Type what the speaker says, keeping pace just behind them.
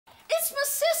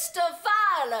sister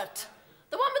Violet.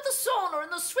 The one with the sauna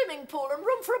and the swimming pool and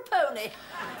room for a pony.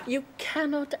 You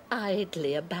cannot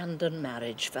idly abandon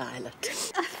marriage,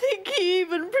 Violet. I think he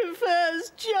even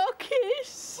prefers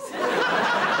jockeys.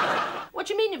 What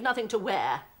do you mean you've nothing to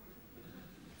wear?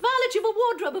 Violet, you've a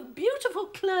wardrobe of beautiful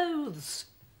clothes.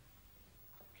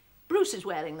 Bruce is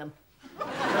wearing them.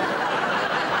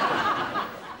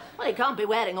 Well, he can't be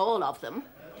wearing all of them.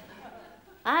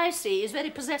 I see, he's very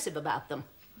possessive about them.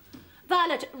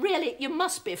 Violet, really, you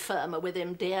must be firmer with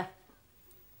him, dear.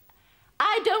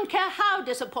 I don't care how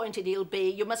disappointed he'll be.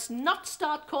 You must not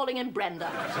start calling him Brenda.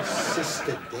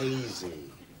 Sister Daisy.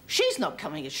 She's not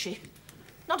coming, is she?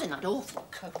 Not in that awful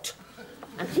coat.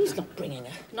 And he's not bringing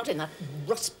her. Not in that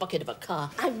rust bucket of a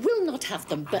car. I will not have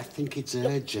them, but... I think it's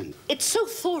urgent. It's so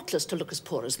thoughtless to look as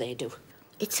poor as they do.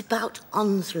 It's about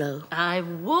Onslow. I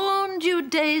warned you,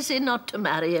 Daisy, not to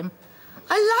marry him.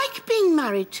 I like being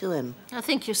married to him. I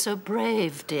think you're so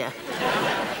brave, dear.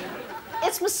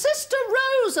 It's my sister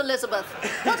Rose, Elizabeth.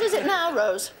 What is it now,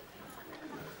 Rose?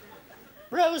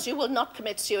 Rose, you will not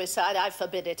commit suicide. I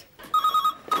forbid it.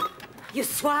 You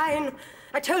swine!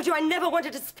 I told you I never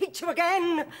wanted to speak to you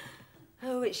again.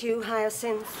 Oh, it's you,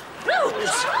 Hyacinth. Rose!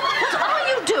 What are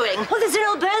you doing? Well, there's an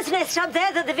old bird's nest up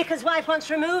there that the vicar's wife wants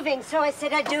removing, so I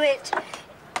said I'd do it.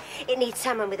 It needs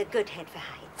someone with a good head for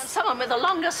heights. And someone with a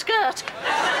longer skirt.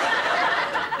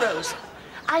 Rose,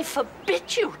 I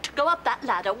forbid you to go up that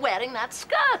ladder wearing that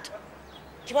skirt.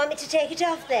 Do you want me to take it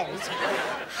off, then?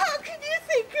 How can you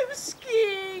think of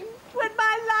skiing when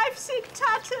my life's in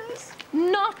tatters?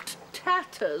 Not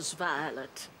tatters,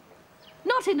 Violet.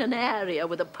 Not in an area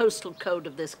with a postal code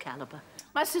of this caliber.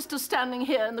 My sister's standing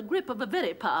here in the grip of a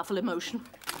very powerful emotion.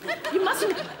 You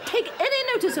mustn't take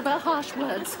any notice of her harsh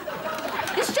words.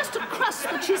 It's just a crust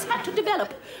that she's had to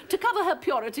develop to cover her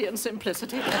purity and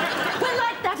simplicity. We're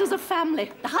like that as a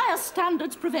family. The higher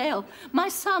standards prevail. My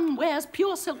son wears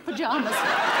pure silk pajamas.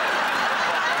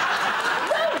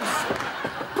 Rose!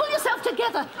 Pull yourself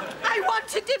together. I want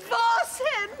to divorce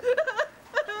him.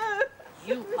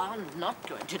 You are not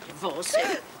going to divorce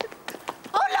him.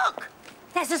 Oh, look!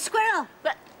 There's a squirrel.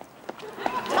 But...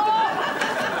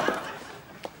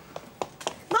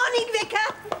 Morning,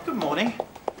 Vicar. Good morning.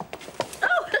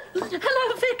 Oh,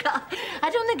 hello, Vicar. I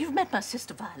don't think you've met my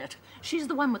sister, Violet. She's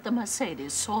the one with the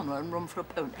Mercedes, sauna and room for a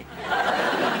pony.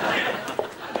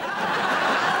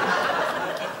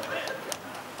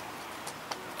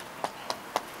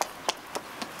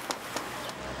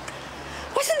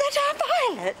 Wasn't that our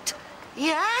Violet?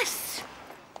 Yes.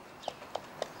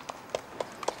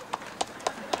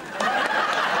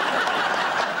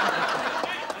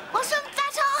 Wasn't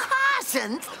that our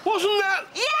Hyacinth? Wasn't that